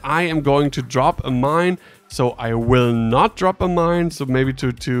that I am going to drop a mine, so I will not drop a mine, so maybe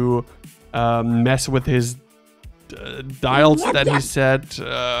to mess with his dials that he set.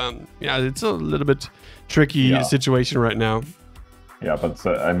 Yeah, it's a little bit tricky situation right now. Yeah, but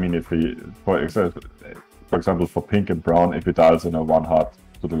I mean, if he, for example, for pink and brown, if he dials in a one heart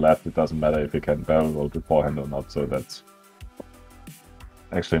to the left, it doesn't matter if he can barrel roll beforehand or not. So that's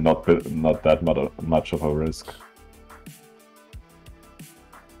actually not that much of a risk.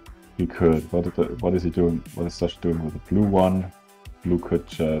 He could. What is he doing? What is Sascha doing with the blue one? Blue could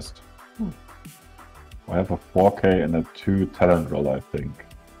just. I have a 4K and a 2 talent roll, I think.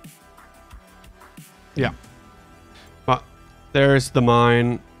 Yeah. But there's the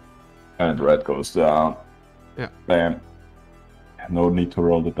mine. And red goes down. Yeah. Bam. No need to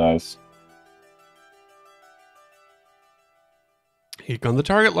roll the dice. Here come the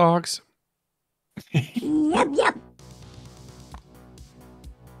target logs. Yep.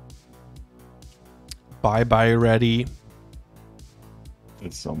 Bye-bye, ready.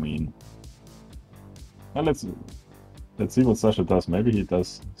 It's so mean. Well, let's see what Sascha does. Maybe he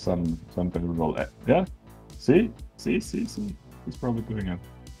does some barrel roll. Yeah. See. He's probably doing it.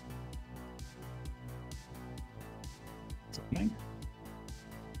 Something.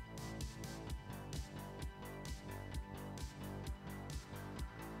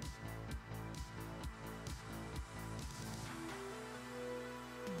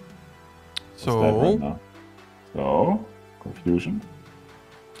 So confusion.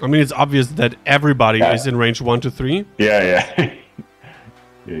 I mean, it's obvious that everybody is in range 1 to 3. Yeah. Here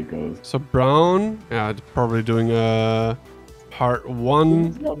he goes. So brown, probably doing a part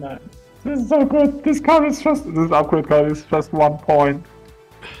 1. This is so good. This upgrade card is just 1 point.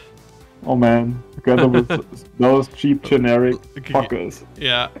 Oh man, together with those cheap generic fuckers.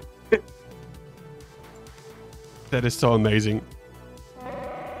 Yeah. That is so amazing.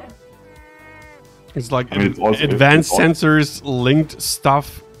 It's like advanced sensors, linked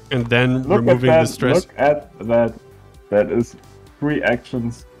stuff, and then removing the stress. Look at that. That is 3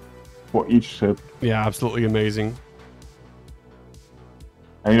 actions for each ship. Yeah, absolutely amazing.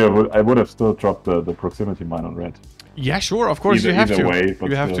 I mean, I would have still dropped the proximity mine on red. Yeah, sure, of course you have to. Way,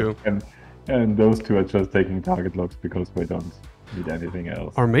 you have to. And those two are just taking target locks because we don't need anything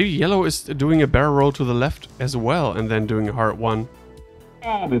else. Or maybe yellow is doing a barrel roll to the left as well, and then doing a hard one.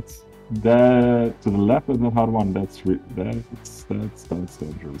 Yeah, that's that to the left is not hard one. That's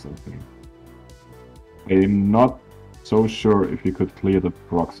dangerous, I think. I'm not so sure if you could clear the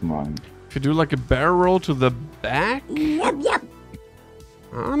prox mine. If you do like a barrel roll to the back. Yep.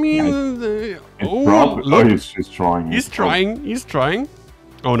 I mean, look, he's trying. He's trying.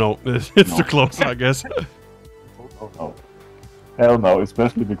 Oh no, it's too close, I guess. Oh. Hell no,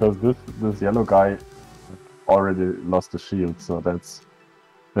 especially because this yellow guy already lost the shield, so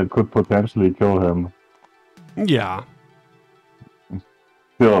that could potentially kill him. Yeah.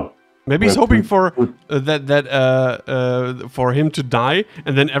 Still. Maybe he's hoping for for him to die,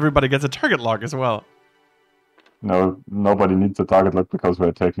 and then everybody gets a target lock as well. No, nobody needs a target lock because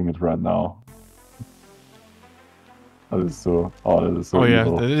we're taking it right now. That is so. That is so. Yeah,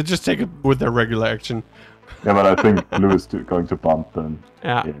 evil. they just take it with their regular action. Yeah, but I think blue is going to bump then.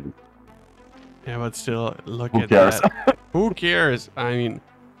 Yeah. Yeah, but still, look Who at cares? that. Who cares? I mean,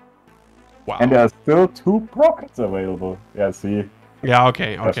 wow. And there are still 2 rockets available. Yeah, see. Yeah,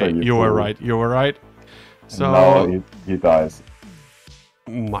 okay. You were right. So and now he dies.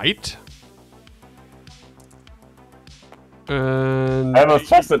 Might. And that was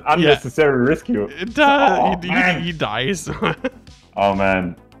just an unnecessary rescue. It does. He dies. Oh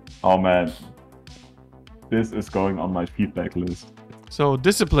man. This is going on my feedback list. So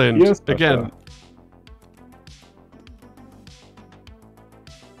disciplined again.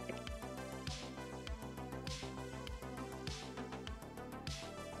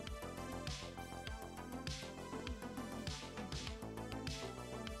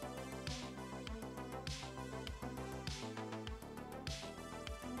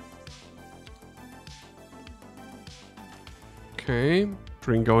 Okay,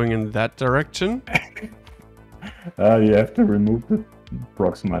 train going in that direction. You have to remove the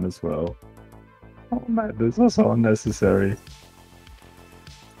proximine as well. Oh man, this was so unnecessary.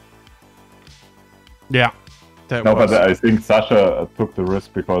 Yeah, that No, was. but I think Sascha took the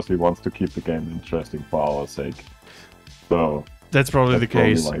risk because he wants to keep the game interesting for our sake. So That's probably the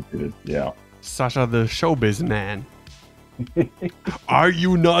case. Why he did it. Yeah. Sascha, the showbiz man. Are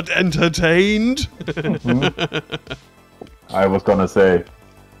you not entertained? I was gonna say.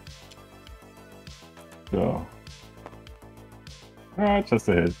 So. Just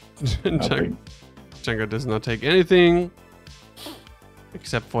a hit. Nothing. Django does not take anything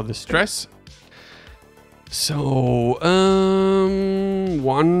except for the stress. So,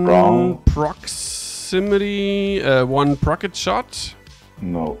 one Brown. proximity, one procket shot.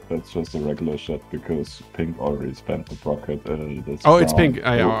 No, that's just a regular shot because pink already spent the procket. Oh, it's pink.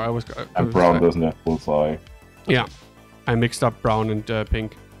 I was. And brown doesn't have bullseye. Yeah, I mixed up brown and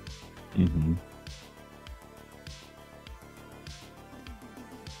pink. Mm-hmm.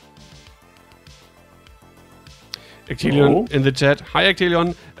 Actelion in the chat. Hi,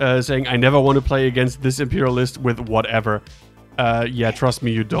 Actelion, saying, I never want to play against this Imperialist with whatever. Yeah, trust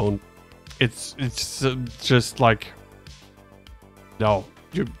me, you don't. It's just like... No,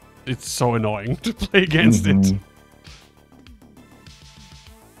 it's so annoying to play against it.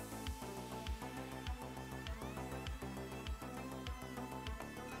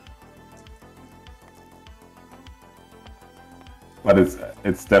 But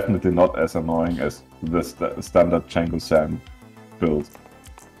it's definitely not as annoying as the standard Django Sam build.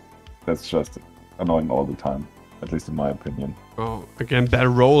 That's just annoying all the time, at least in my opinion. Oh, again, bad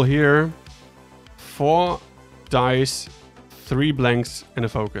roll here. 4 dice, 3 blanks, and a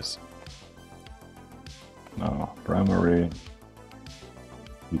focus. No, primary.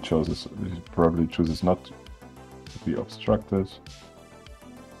 He probably chooses not to be obstructed.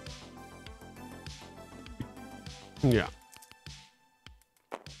 Yeah.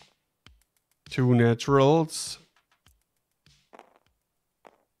 2 naturals.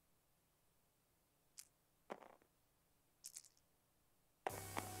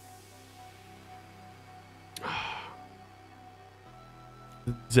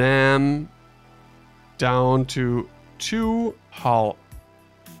 Zam down to 2 hull.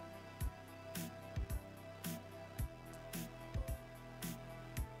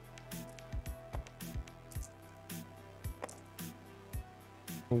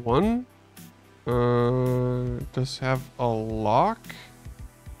 One. Does have a lock.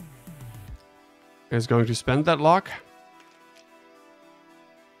 Is going to spend that lock.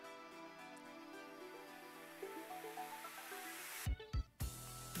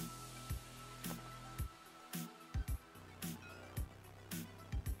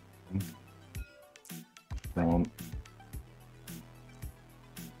 Brown.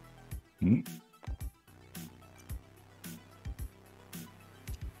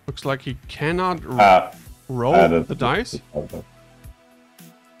 Looks like he cannot roll the dice.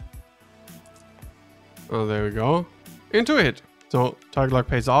 Oh, there we go. Into it. So target lock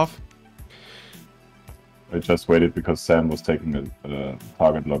pays off. I just waited because Sam was taking a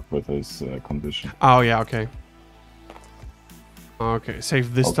target lock with his condition. Oh, yeah, okay. Okay,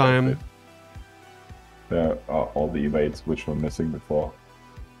 save this time. There are all the evades which were missing before.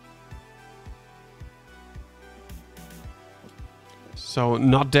 So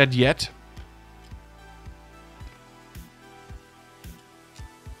not dead yet.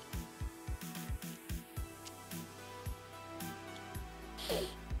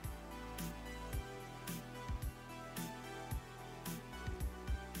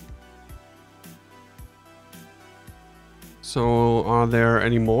 So are there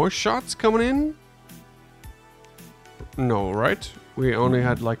any more shots coming in? No, right? We only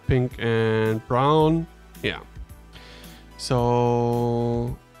had like pink and brown. Yeah.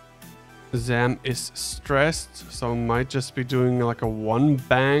 So Zam is stressed, so might just be doing like a 1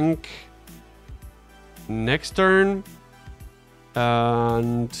 bank next turn.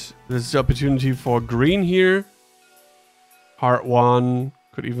 And this is the opportunity for green here. Heart 1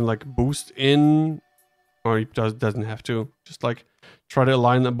 could even like boost in, or he doesn't have to. Just like try to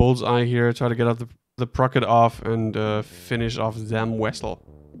align the bullseye here, try to get out the procket off and finish off Zam Wessel.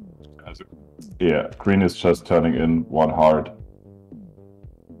 Yeah, green is just turning in 1 heart.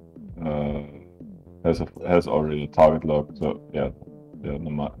 Has already a target lock, so yeah, there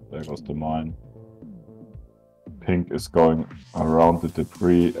goes the mine. Pink is going around the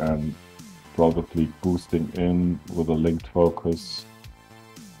debris and probably boosting in with a linked focus.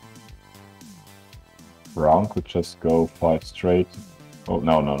 Brown could just go 5 straight. Oh,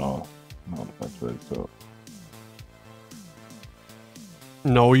 no, not 5 straight, so...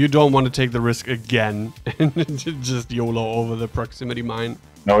 No, you don't want to take the risk again and just YOLO over the proximity mine.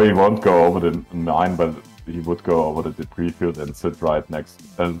 No, he won't go over the mine, but he would go over the debris field and sit right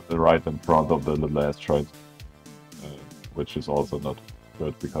right in front of the little asteroid, which is also not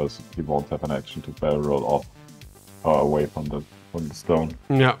good because he won't have an action to barrel roll off or away from the stone.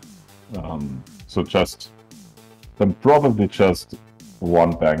 Yeah. So then probably just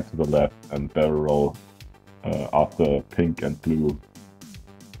one bank to the left and barrel roll after pink and blue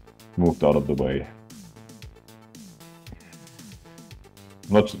moved out of the way.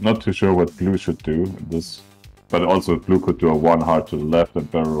 Not too sure what blue should do in this, but also blue could do a one hard to the left and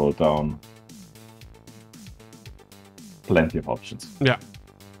barrel roll down. Plenty of options. Yeah.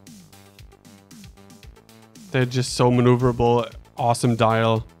 They're just so maneuverable. Awesome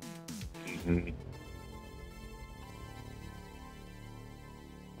dial. Mm-hmm.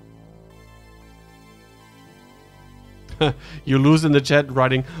 You lose in the chat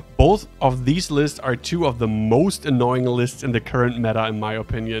writing, both of these lists are two of the most annoying lists in the current meta, in my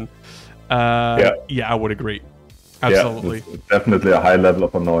opinion. Yeah, I would agree. Absolutely. Yeah, definitely a high level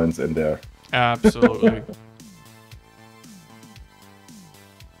of annoyance in there. Absolutely.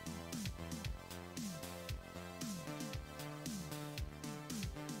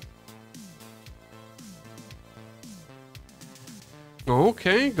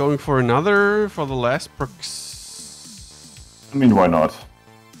 Okay, going for the last prox. I mean, why not?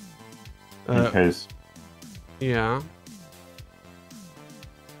 In case. Yeah.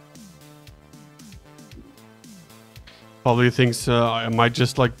 Probably thinks I might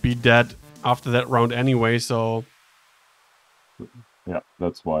just like be dead after that round anyway, so. Yeah,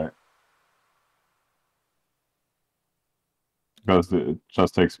 that's why. Because it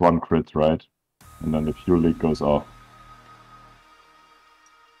just takes one crit, right? And then the fuel leak goes off.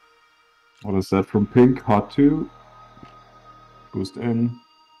 What is that from pink? Hard 2. Boost in.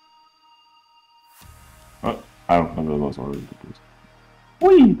 Oh, I don't know, that was already the boost.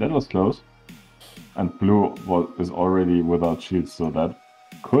 Whee! That was close. And blue is already without shields, so that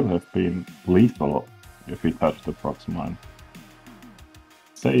could have been lethal if he touched the prox mine.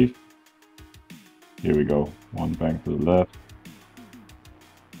 Save. Here we go. One bank to the left.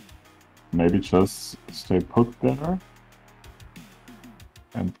 Maybe just stay put there.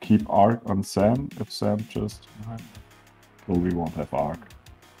 And keep arc on Sam, if Sam just... Well, we won't have arc.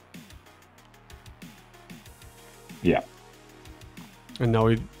 Yeah. And now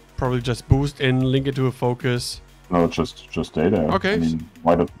we probably just boost in, link it to a focus. No, just stay there. Okay. I mean,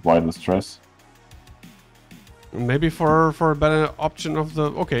 why the stress? Maybe for a better option of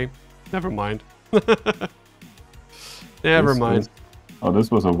the... Okay, never mind. Never mind. This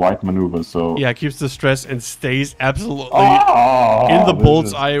was a white maneuver, so... Yeah, keeps the stress and stays absolutely in the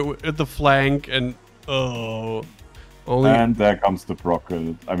bullseye, at the flank, and... Oh... And there comes the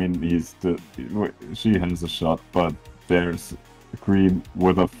Brockle. I mean, she has a shot, but there's green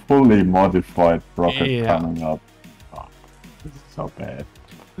with a fully modified Brockle coming up. Oh, this is so bad.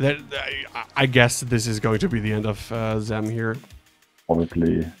 I guess this is going to be the end of Zam here.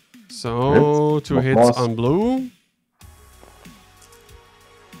 Probably. So, two hits on blue.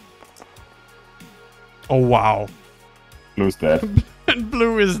 Oh, wow. Blue's dead. And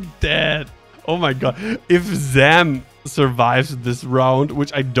blue is dead. Oh my god. If Zam survives this round,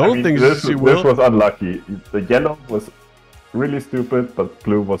 which I don't think she will. This was unlucky. The yellow was really stupid, but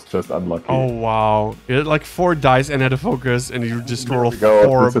blue was just unlucky. Oh wow. He had like 4 dice and had a focus, and you just roll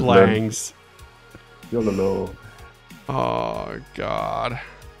 4 blanks. YOLO. Oh god.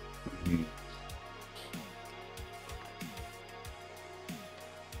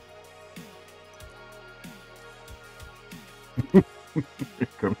 Here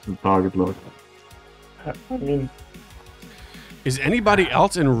comes the target lock. I mean... Is anybody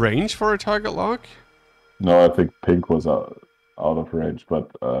else in range for a target lock? No, I think pink was out of range,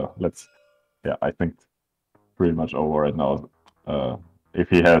 but let's... Yeah, I think pretty much over right now. If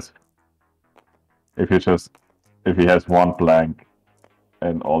he has one blank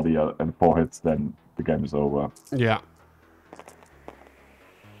and all the and 4 hits, then the game is over. Yeah.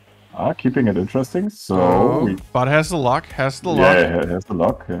 Keeping it interesting. So but has the lock. Has the lock. Yeah, has the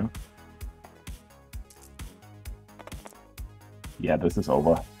lock. Yeah. Yeah, this is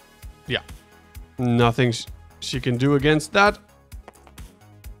over. Yeah. Nothing she can do against that.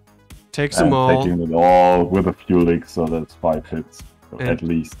 Takes them all. Taking it all with a fuel leak, so that's 5 hits at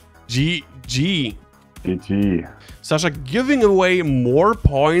least. GG. GG. Sascha giving away more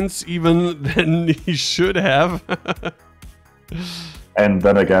points even than he should have. And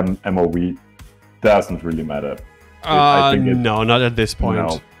then again, MOV doesn't really matter. No, not at this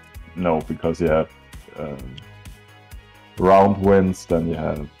point. No, because you have round wins, then you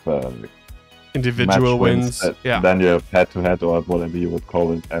have individual match wins. Then you have head-to-head or whatever you would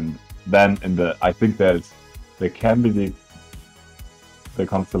call it, and then I think there can be the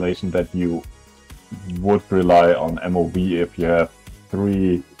constellation that you would rely on MOV if you have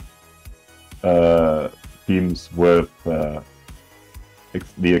 3 teams with the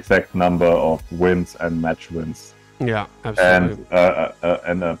exact number of wins and match wins. Yeah, absolutely.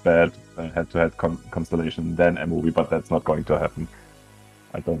 And a bad head-to-head constellation, then MOV, but that's not going to happen.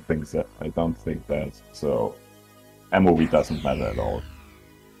 I don't think so. I don't think that. So MOV doesn't matter at all.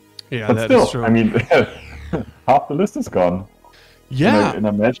 Yeah, but that still, is true. I mean, half the list is gone. Yeah. In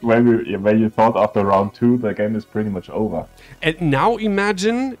a match where you thought after round 2 the game is pretty much over. And now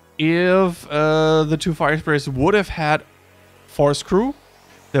imagine if the 2 fire sprays would have had force crew.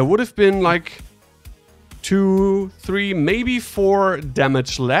 There would have been like 2, 3, maybe 4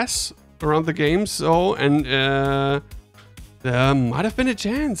 damage less around the game. So, and there might have been a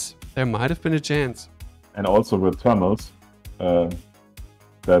chance. And also with thermals,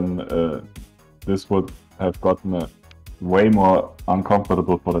 then this would have gotten way more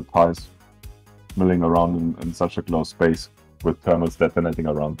uncomfortable for the TIEs milling around in such a close space with thermals detonating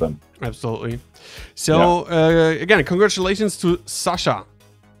around them. Absolutely. So, again, congratulations to Sascha.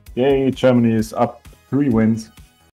 Yay, Germany is up 3 wins.